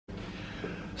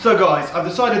So guys, I've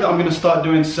decided that I'm going to start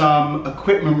doing some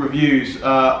equipment reviews.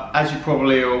 As you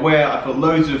probably are aware, I've got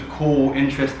loads of cool,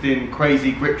 interesting,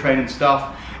 crazy grip training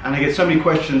stuff, and I get so many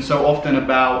questions so often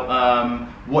about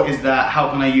what is that,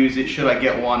 how can I use it, should I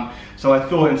get one? So I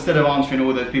thought instead of answering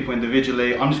all those people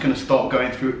individually, I'm just going to start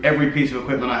going through every piece of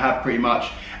equipment I have pretty much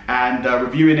and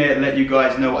reviewing it, let you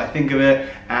guys know what I think of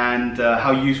it and how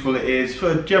useful it is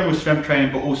for general strength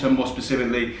training, but also more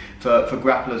specifically for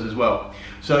grapplers as well.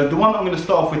 So the one that I'm going to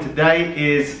start off with today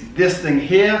is this thing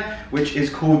here, which is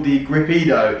called the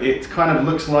Gripedo. It kind of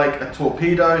looks like a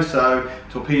torpedo, so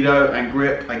torpedo and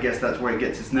grip, I guess that's where it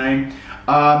gets its name.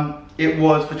 It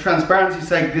was, for transparency's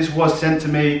sake, this was sent to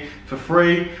me for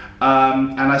free,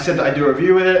 and I said that I'd do a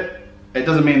review with it. It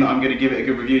doesn't mean that I'm going to give it a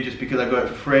good review just because I got it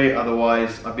for free,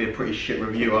 otherwise I'd be a pretty shit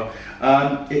reviewer.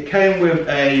 It came with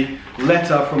a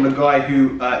letter from the guy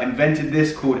who invented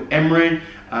this, called Emery.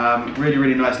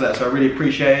 Really nice letter, so I really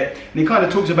appreciate it. And he kind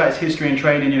of talks about his history and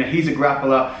training. You know, he's a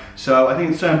grappler, so I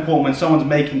think it's so important when someone's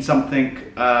making something,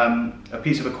 a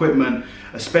piece of equipment,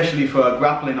 especially for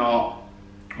grappling art,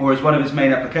 or as one of his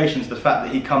main applications, the fact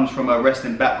that he comes from a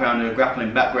wrestling background and a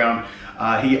grappling background.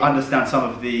 He understands some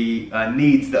of the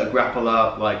needs that a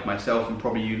grappler like myself, and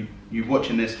probably you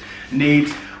watching this,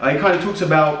 needs. He kind of talks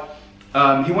about,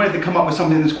 he wanted to come up with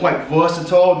something that's quite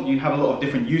versatile, that you have a lot of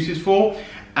different uses for.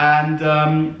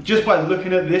 And just by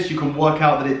looking at this, you can work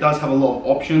out that it does have a lot of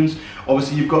options.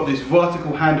 Obviously, you've got this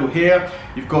vertical handle here,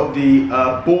 you've got the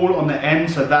ball on the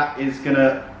end, so that is going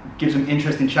to give some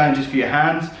interesting challenges for your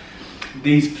hands.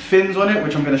 These fins on it,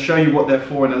 which I'm going to show you what they're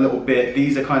for in a little bit,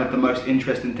 these are kind of the most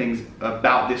interesting things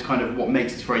about this, kind of what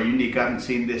makes this very unique. I haven't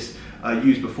seen this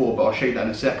used before, but I'll show you that in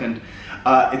a second.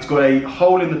 It's got a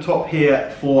hole in the top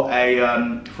here for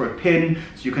a pin,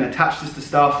 so you can attach this to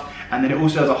stuff, and then it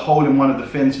also has a hole in one of the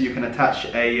fins so you can attach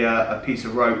a piece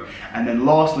of rope. And then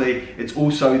lastly, it's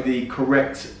also the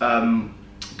correct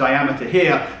diameter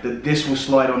here that this will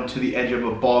slide onto the edge of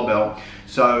a barbell,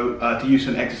 so to use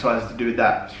some exercises to do with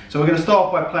that. So we're going to start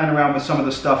off by playing around with some of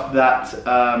the stuff that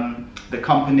the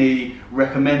company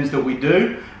recommends that we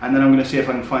do, and then I'm going to see if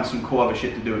I can find some cool other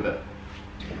shit to do with it.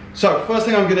 So first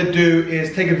thing I'm going to do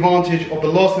is take advantage of the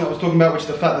last thing I was talking about, which is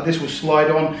the fact that this will slide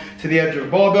on to the edge of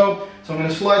a barbell. So I'm going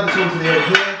to slide this onto the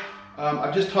edge here.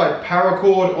 I've just tied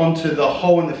paracord onto the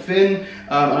hole in the fin,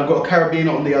 and I've got a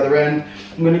carabiner on the other end.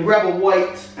 I'm going to grab a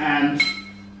weight and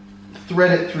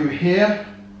thread it through here.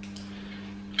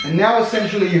 And now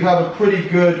essentially you have a pretty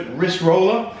good wrist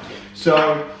roller.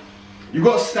 So you've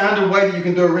got a standard way that you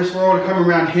can do a wrist roller, coming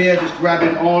around here, just grab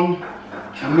it on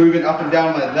and move it up and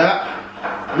down like that.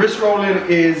 Wrist rolling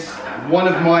is one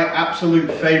of my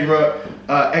absolute favorite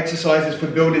exercises for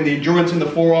building the endurance in the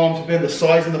forearms, to build the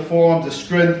size in the forearms, the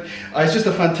strength. It's just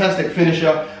a fantastic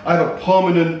finisher. I have a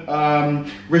permanent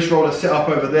wrist roller set up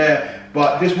over there,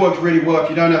 but this works really well if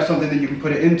you don't have something that you can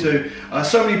put it into.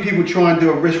 So many people try and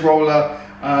do a wrist roller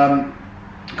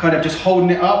kind of just holding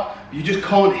it up. You just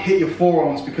can't hit your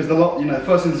forearms because the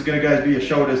first thing that's going to go is be your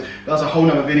shoulders. That's a whole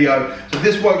nother video. So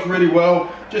this works really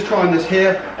well. Just trying this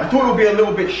here. I thought it would be a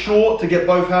little bit short to get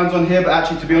both hands on here, but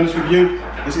actually, to be honest with you,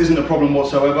 this isn't a problem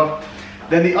whatsoever.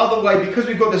 Then the other way, because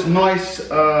we've got this nice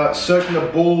circular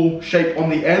ball shape on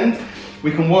the end,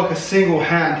 we can work a single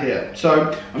hand here.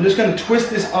 So I'm just going to twist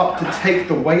this up to take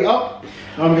the weight up,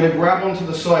 and I'm going to grab onto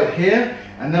the side here,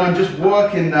 and then I'm just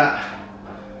working that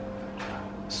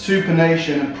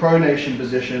supination and pronation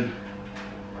position.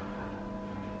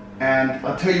 And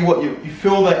I'll tell you what, you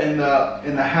feel that in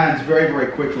the hands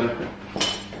very quickly.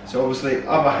 So obviously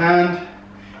other hand,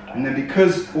 and then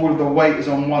because all of the weight is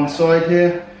on one side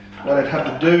here, what I'd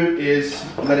have to do is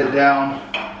let it down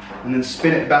and then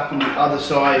spin it back on the other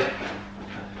side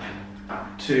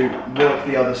to work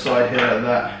the other side here like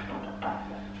that.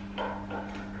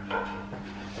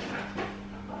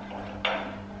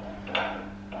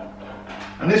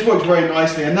 And this works very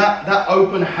nicely, and that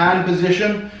open hand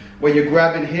position where you're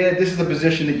grabbing here, this is the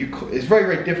position that it's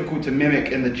very difficult to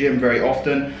mimic in the gym very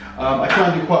often. I try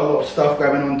and do quite a lot of stuff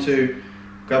grabbing onto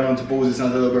balls. It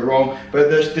sounds a little bit wrong, but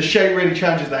the shape really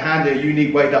challenges the hand in a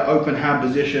unique way, that open hand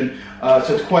position.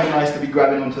 So it's quite nice to be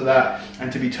grabbing onto that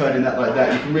and to be turning that like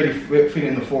that. You can really feel it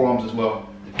in the forearms as well.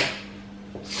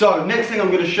 So next thing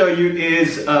I'm going to show you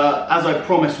is, as I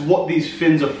promised, what these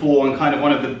fins are for, and kind of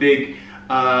one of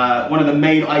the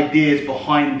main ideas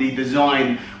behind the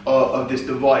design of this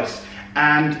device.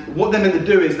 And what they're meant to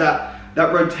do is that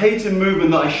rotating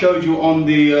movement that I showed you on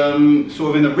the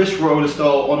sort of in the wrist roller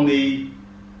style on the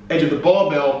edge of the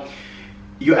barbell,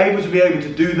 you're able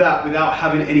to do that without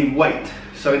having any weight.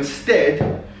 So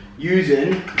instead,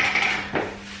 using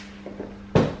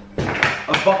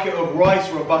a bucket of rice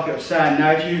or a bucket of sand. Now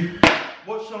if you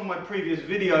watch some of my previous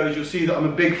videos, you'll see that I'm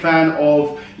a big fan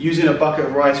of using a bucket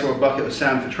of rice or a bucket of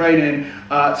sand for training.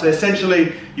 So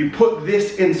essentially you put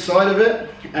this inside of it,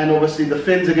 and obviously the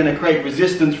fins are going to create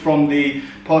resistance from the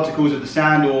particles of the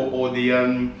sand or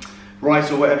the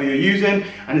rice or whatever you're using,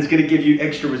 and it's going to give you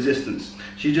extra resistance.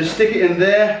 So you just stick it in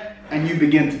there and you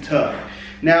begin to turn.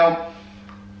 Now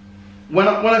when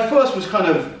I first was kind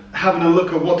of having a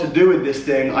look at what to do with this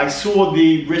thing, I saw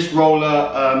the wrist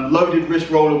roller, loaded wrist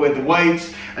roller with the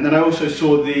weights, and then I also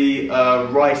saw the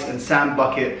rice and sand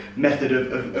bucket method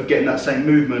of getting that same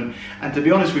movement. And to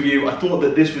be honest with you, I thought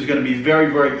that this was going to be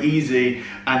very, very easy,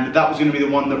 and that was going to be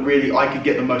the one that really I could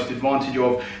get the most advantage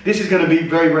of. This is going to be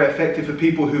very, very effective for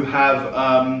people who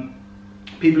have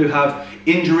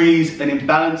injuries and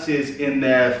imbalances in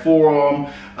their forearm,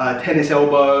 tennis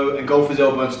elbow and golfer's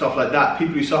elbow and stuff like that.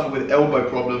 People who suffer with elbow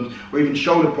problems or even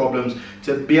shoulder problems,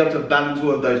 to be able to balance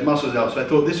all of those muscles out. So I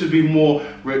thought this would be more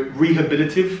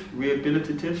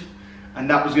rehabilitative, and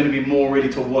that was going to be more really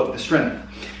to work the strength.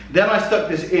 Then I stuck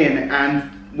this in,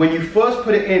 and when you first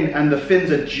put it in and the fins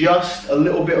are just a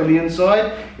little bit on the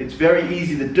inside, it's very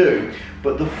easy to do.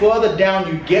 But the further down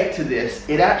you get to this,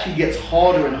 it actually gets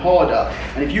harder and harder.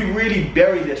 And if you really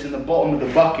bury this in the bottom of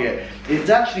the bucket,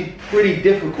 it's actually pretty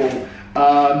difficult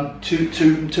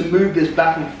to move this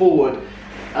back and forward.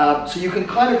 So you can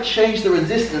kind of change the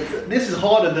resistance. This is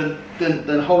harder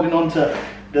than holding on to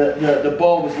the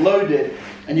bar was loaded.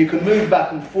 And you can move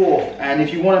back and forth, and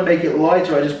if you want to make it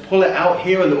lighter, I just pull it out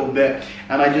here a little bit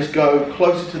and I just go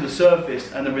closer to the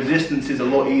surface, and the resistance is a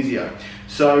lot easier.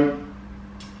 So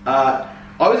I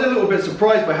was a little bit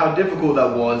surprised by how difficult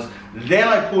that was. Then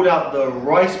I pulled out the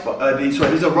rice bucket, this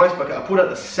is a rice bucket. I pulled out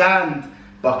the sand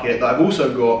bucket that I've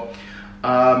also got,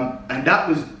 and that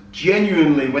was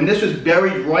genuinely, when this was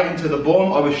buried right into the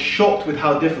bottom, I was shocked with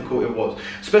how difficult it was,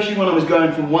 especially when I was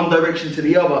going from one direction to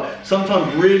the other,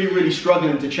 sometimes really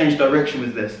struggling to change direction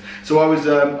with this. So I was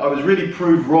really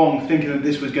proved wrong, thinking that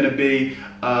this was going to be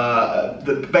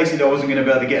that basically I wasn't going to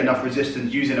be able to get enough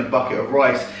resistance using a bucket of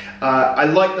rice. I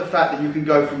like the fact that you can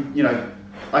go from, you know,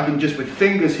 I can just with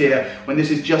fingers here, when this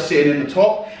is just sitting in the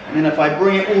top, and then if I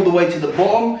bring it all the way to the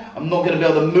bottom, I'm not going to be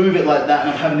able to move it like that, and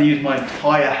I'm having to use my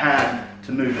entire hand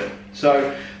to move it.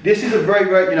 So this is a very,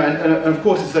 you know, and of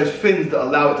course it's those fins that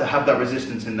allow it to have that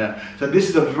resistance in there. So this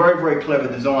is a very clever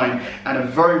design and a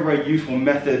very useful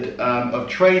method of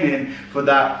training for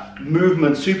that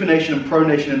movement, supination and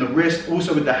pronation in the wrist,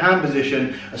 also with the hand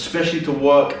position, especially to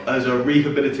work as a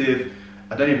rehabilitative,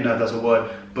 I don't even know if that's a word,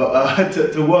 but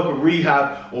to work a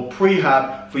rehab or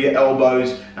prehab for your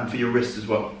elbows and for your wrists as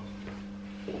well.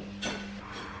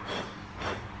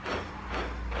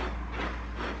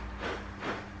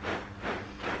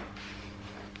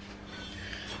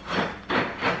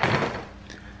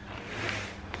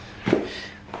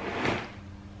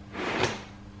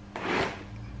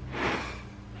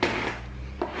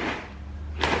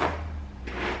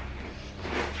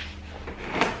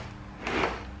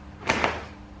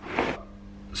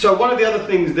 So one of the other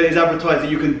things that is advertised that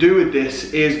you can do with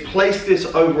this is place this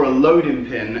over a loading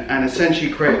pin and essentially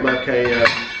create like a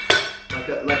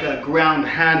ground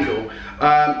handle.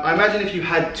 I imagine if you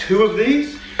had two of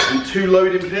these and two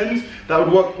loading pins, that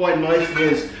would work quite nice.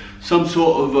 There's some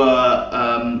sort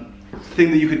of thing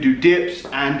that you could do dips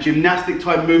and gymnastic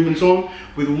type movements on.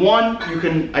 With one, you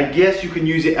can, I guess you can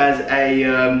use it as a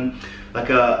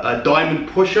like a diamond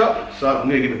push-up. So I'm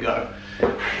gonna give it a go.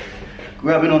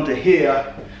 Grabbing onto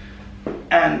here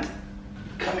and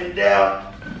coming down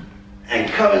and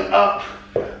coming up.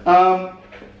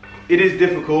 It is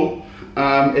difficult.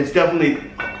 It's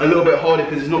definitely a little bit harder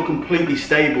because it's not completely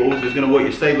stable, so it's going to work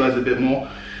your stabilizer a bit more.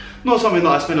 Not something that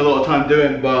I spend a lot of time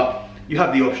doing, but you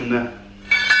have the option there.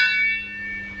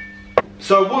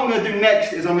 So what I'm going to do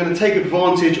next is I'm going to take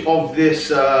advantage of this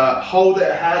hole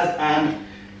that it has, and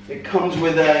it comes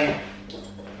with a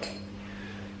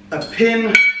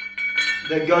pin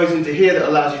that goes into here that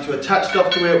allows you to attach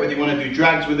stuff to it, whether you want to do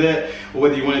drags with it or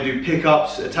whether you want to do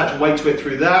pickups, attach weight to it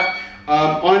through that.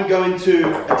 I'm going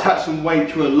to attach some weight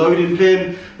through a loading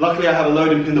pin. Luckily I have a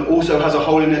loading pin that also has a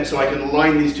hole in it, so I can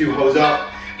line these two holes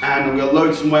up, and I'm going to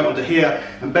load some weight onto here,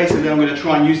 and basically I'm going to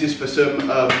try and use this for some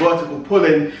vertical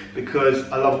pulling, because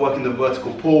I love working the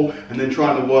vertical pull and then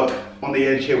trying to work on the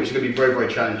edge here, which is going to be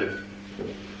very challenging.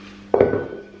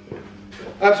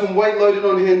 I have some weight loaded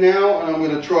on here now, and I'm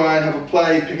going to try and have a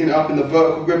play picking it up in the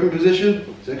vertical gripping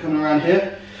position. So coming around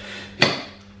here.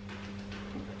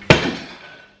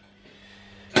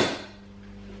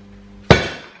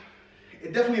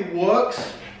 It definitely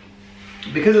works.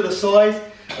 Because of the size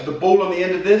of the ball on the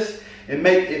end of this,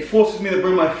 It forces me to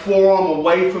bring my forearm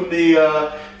away from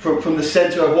the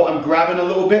center of what I'm grabbing a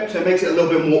little bit, so it makes it a little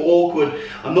bit more awkward.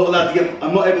 I'm not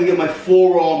able to get my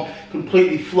forearm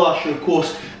completely flush. Of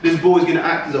course, this ball is going to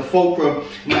act as a fulcrum.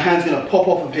 My hand's going to pop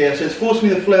off of here, so it's forced me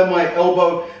to flare my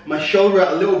elbow, my shoulder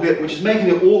out a little bit, which is making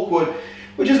it awkward,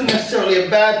 which isn't necessarily a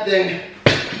bad thing.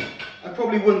 I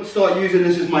probably wouldn't start using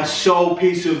this as my sole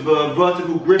piece of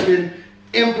vertical gripping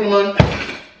implement,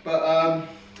 but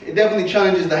it definitely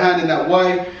challenges the hand in that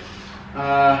way.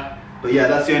 But yeah,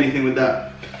 that's the only thing with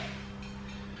that.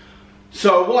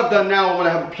 So what I've done now, what I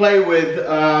have to play with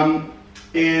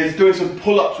is doing some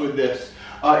pull-ups with this.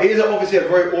 It is obviously a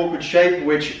very awkward shape,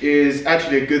 which is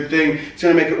actually a good thing. It's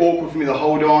going to make it awkward for me to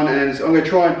hold on, and I'm going to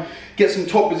try and get some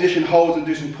top position holds and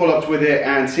do some pull-ups with it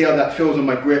and see how that feels on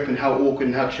my grip and how awkward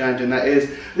and how challenging that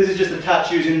is. This is just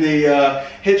attached using the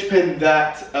hitch pin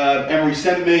that Emery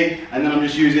sent me, and then I'm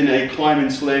just using a climbing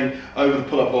sling over the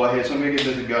pull-up bar here, so I'm going to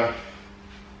give this a go.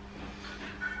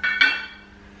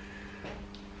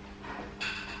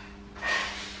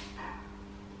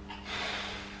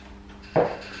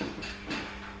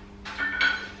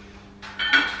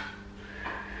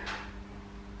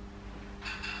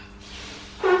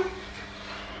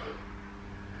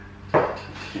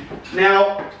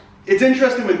 Now, it's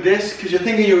interesting with this because you're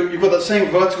thinking you've got that same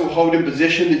vertical holding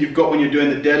position that you've got when you're doing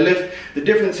the deadlift. The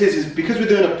difference is because we're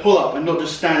doing a pull-up and not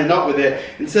just standing up with it,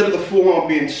 instead of the forearm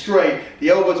being straight, the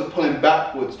elbows are pulling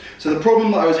backwards. So the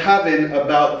problem that I was having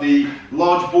about the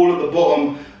large ball at the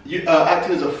bottom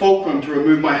acting as a fulcrum to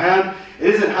remove my hand,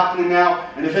 it isn't happening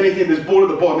now, and if anything, this ball at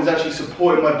the bottom is actually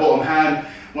supporting my bottom hand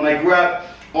when I grab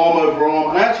arm over arm,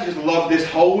 and I actually just love this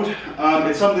hold.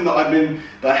 It's something that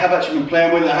I have actually been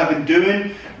playing with, that I have been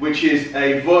doing, which is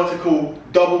a vertical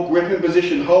double gripping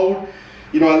position hold.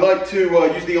 You know, I like to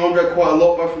use the arm drag quite a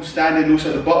lot, both from standing and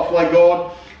also the butterfly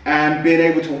guard, and being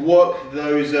able to work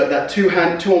those that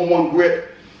two-on-one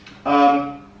grip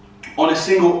on a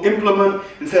single implement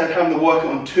instead of having to work it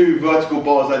on two vertical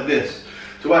bars like this.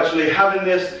 So actually having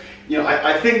this, you know,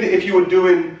 I think that if you were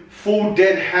doing full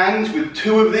dead hangs with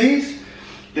two of these,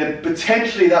 then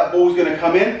potentially that ball's going to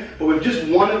come in. But with just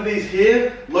one of these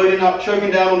here, loading up,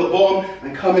 choking down on the bottom,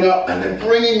 and coming up, and then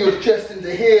bringing your chest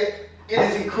into here, it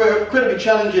is incredibly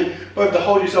challenging both to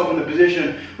hold yourself in the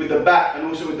position with the back and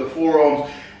also with the forearms.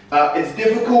 It's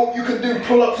difficult. You can do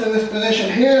pull-ups in this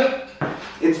position here.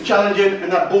 It's challenging,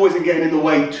 and that ball isn't getting in the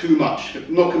way too much,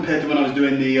 not compared to when I was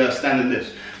doing the standing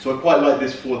lifts. So I quite like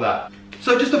this for that.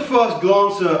 So just a first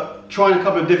glance at trying a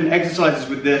couple of different exercises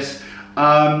with this.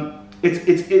 It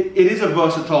is a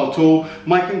versatile tool.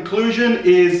 My conclusion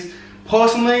is,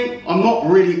 personally, I'm not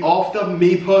really after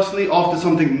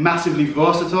something massively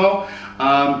versatile.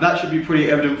 That should be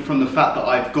pretty evident from the fact that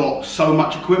I've got so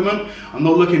much equipment. I'm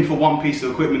not looking for one piece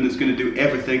of equipment that's going to do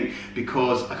everything,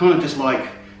 because I kind of just like,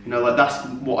 you know, like that's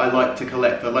what I like to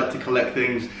collect. I like to collect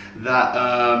things that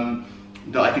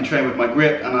that I can train with my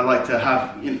grip, and I like to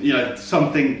have, you know,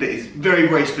 something that is very,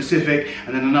 very specific,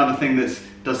 and then another thing that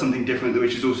does something different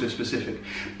which is also specific.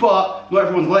 But not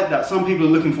everyone's like that. Some people are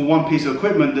looking for one piece of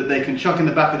equipment that they can chuck in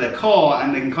the back of their car,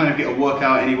 and they can kind of get a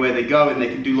workout anywhere they go, and they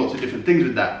can do lots of different things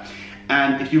with that.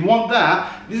 And if you want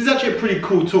that, this is actually a pretty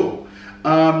cool tool.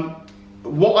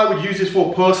 What I would use this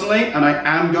for personally, and I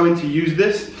am going to use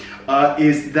this,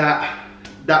 is that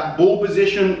ball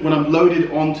position when I'm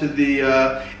loaded onto the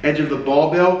edge of the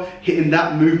barbell, hitting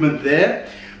that movement there,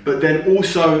 but then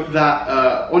also that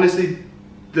honestly,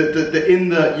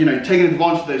 you know, taking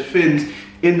advantage of those fins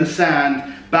in the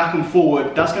sand, back and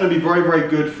forward, that's going to be very, very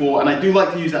good for, and I do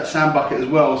like to use that sand bucket as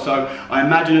well. So I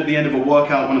imagine at the end of a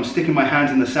workout, when I'm sticking my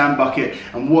hands in the sand bucket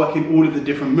and working all of the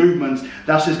different movements,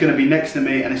 that's just going to be next to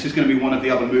me, and it's just going to be one of the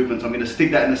other movements. I'm going to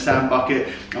stick that in the sand bucket.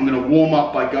 I'm going to warm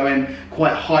up by going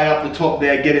quite high up the top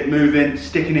there, get it moving,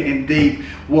 sticking it in deep,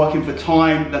 working for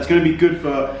time. That's going to be good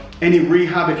for any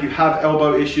rehab if you have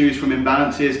elbow issues from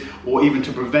imbalances, or even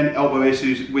to prevent elbow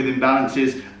issues with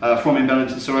imbalances,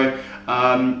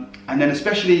 and then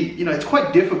especially, you know, it's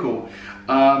quite difficult.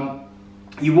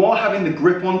 You are having the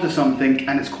grip onto something,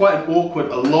 and it's quite awkward.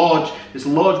 This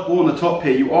large ball on the top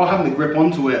here, you are having the grip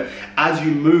onto it as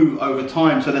you move over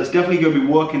time. So that's definitely going to be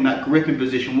working that gripping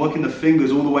position, working the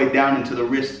fingers all the way down into the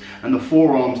wrists and the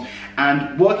forearms.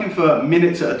 And working for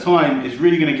minutes at a time is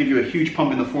really going to give you a huge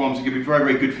pump in the forearms. It's going to be very,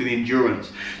 very good for the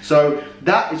endurance. So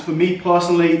that is, for me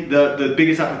personally, the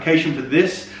biggest application for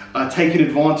this, taking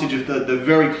advantage of the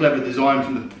very clever design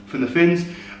from the fins.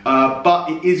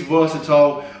 But it is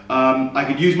versatile. I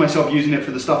could use myself using it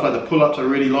for the stuff like the pull-ups I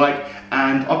really like,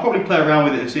 and I'll probably play around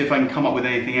with it and see if I can come up with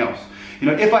anything else. You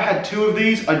know, if I had two of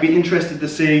these, I'd be interested to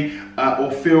see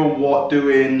or feel what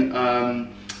doing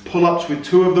pull-ups with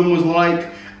 2 of them was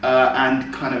like,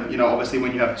 and kind of, you know, obviously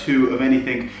when you have 2 of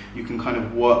anything, you can kind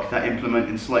of work that implement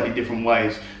in slightly different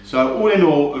ways. So all in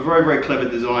all, a very, very clever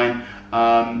design.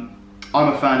 I'm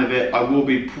a fan of it. I will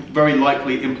be very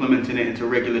likely implementing it into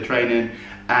regular training.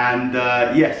 And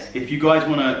yes, if you guys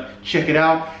want to check it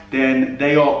out, then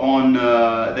they are on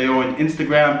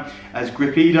Instagram as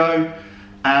Gripedo.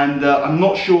 And I'm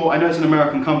not sure, I know it's an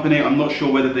American company, I'm not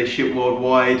sure whether they ship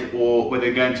worldwide or whether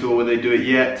they're going to or whether they do it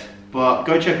yet. But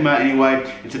go check them out anyway.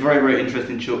 It's a very, very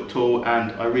interesting tool,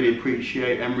 and I really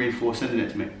appreciate Emery for sending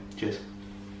it to me. Cheers.